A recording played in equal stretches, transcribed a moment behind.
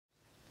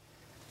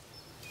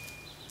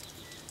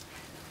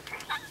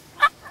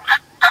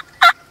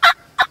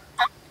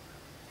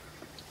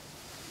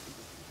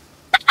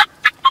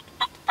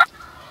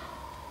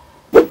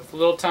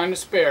little time to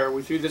spare,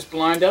 we threw this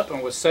blind up and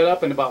it was set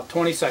up in about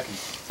 20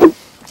 seconds.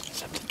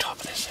 It's up to the top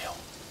of this hill.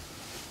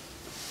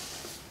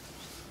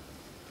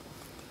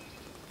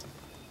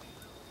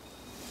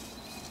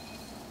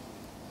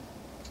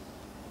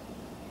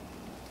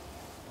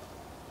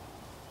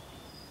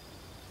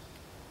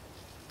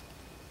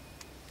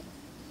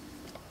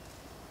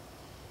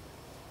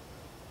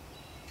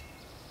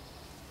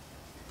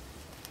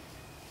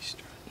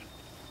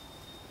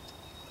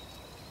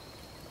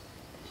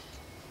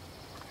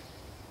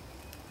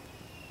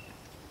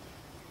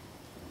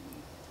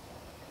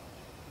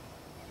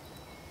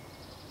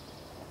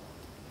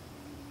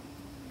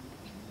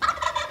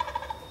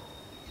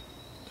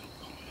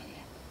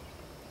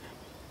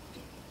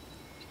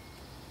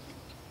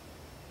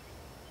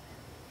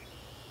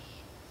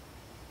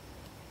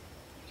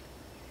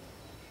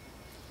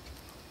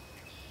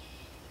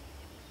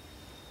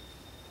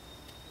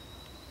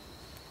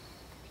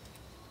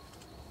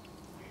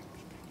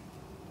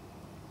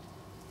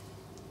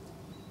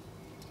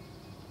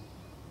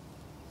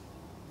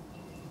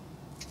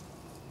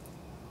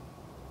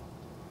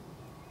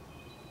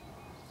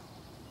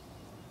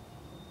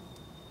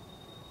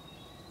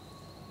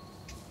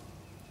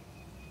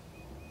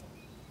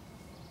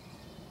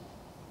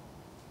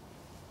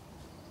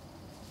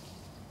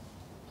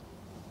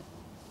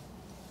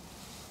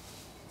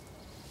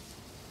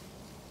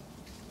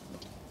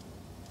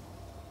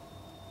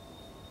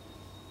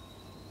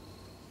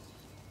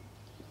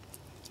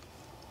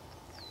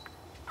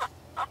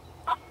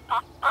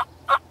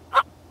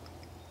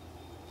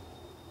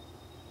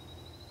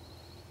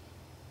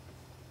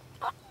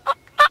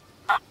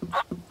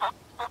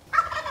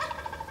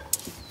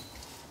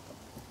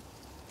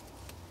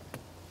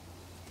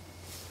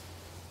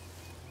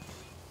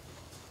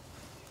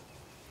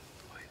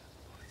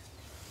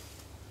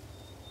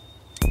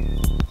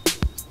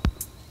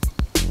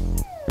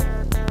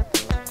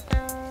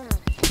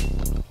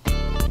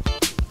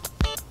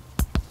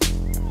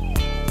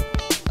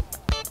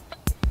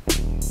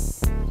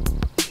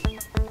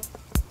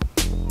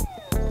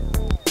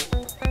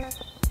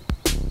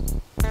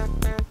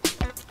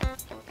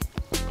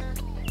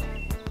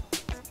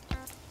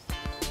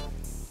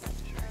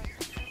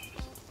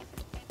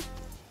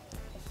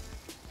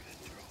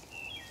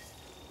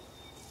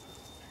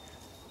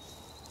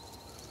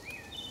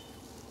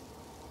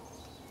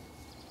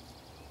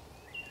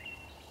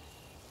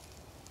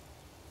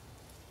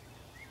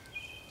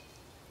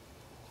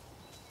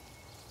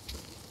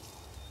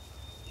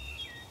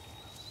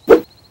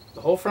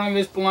 The whole front of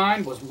this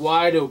blind was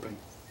wide open.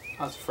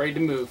 I was afraid to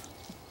move.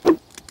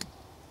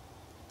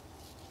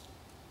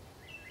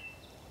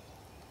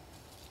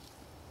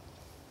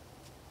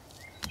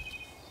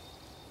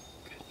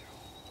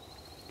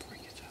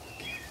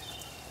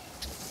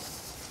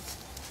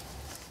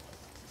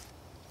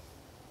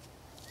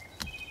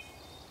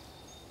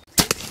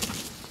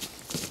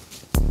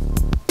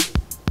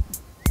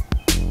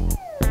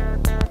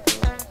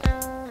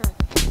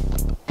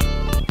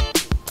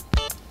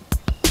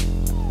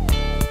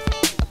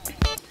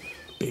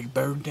 Big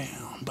bird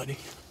down, buddy.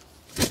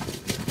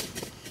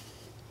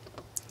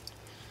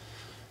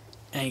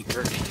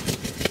 Anchored.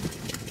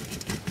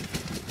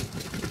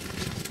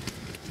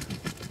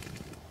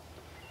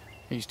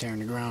 He's tearing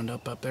the ground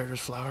up there. There's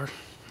flowers,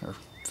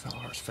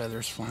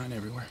 feathers flying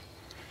everywhere.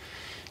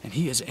 And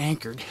he is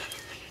anchored.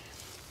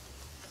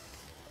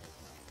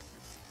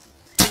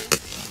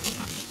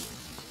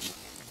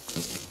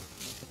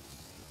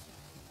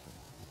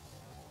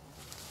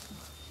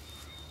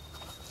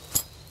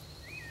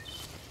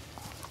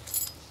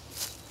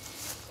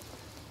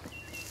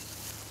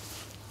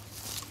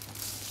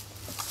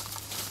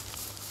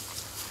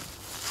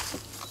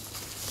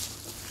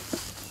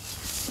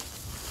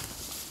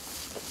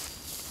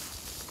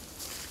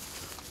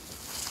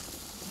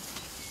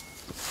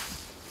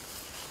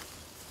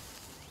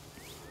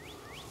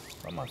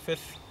 On my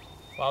 5th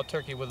wild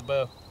turkey with a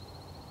bow.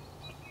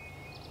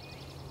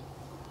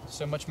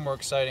 So much more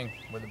exciting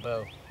with a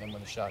bow than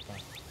with a shotgun.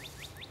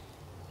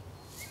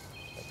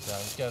 But,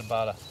 he's got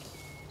about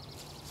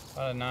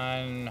a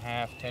 9.5,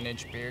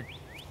 10-inch beard.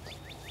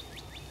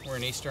 We're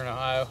in eastern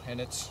Ohio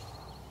and it's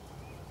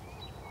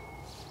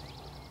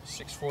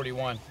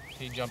 6:41.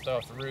 He jumped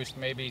off the roost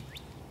maybe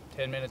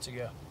 10 minutes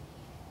ago.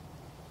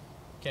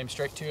 Came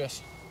straight to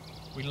us.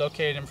 We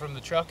located him from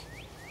the truck.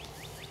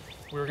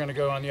 We were going to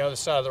go on the other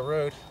side of the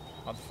road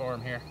on the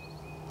farm here,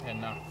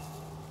 and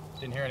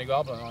didn't hear any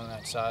gobbling on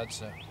that side,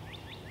 so,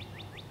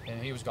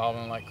 and he was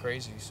gobbling like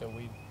crazy, so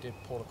we did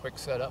pull a quick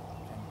setup,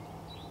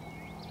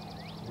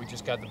 and we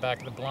just got the back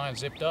of the blind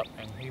zipped up,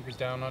 and he was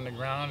down on the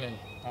ground and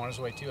on his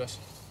way to us.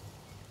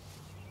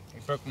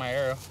 He broke my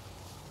arrow.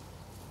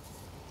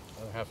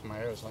 The other half of my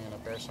arrow is laying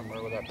up there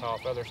somewhere with that pile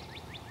of feathers.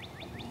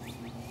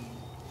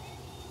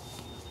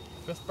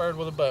 5th bird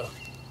with a bow.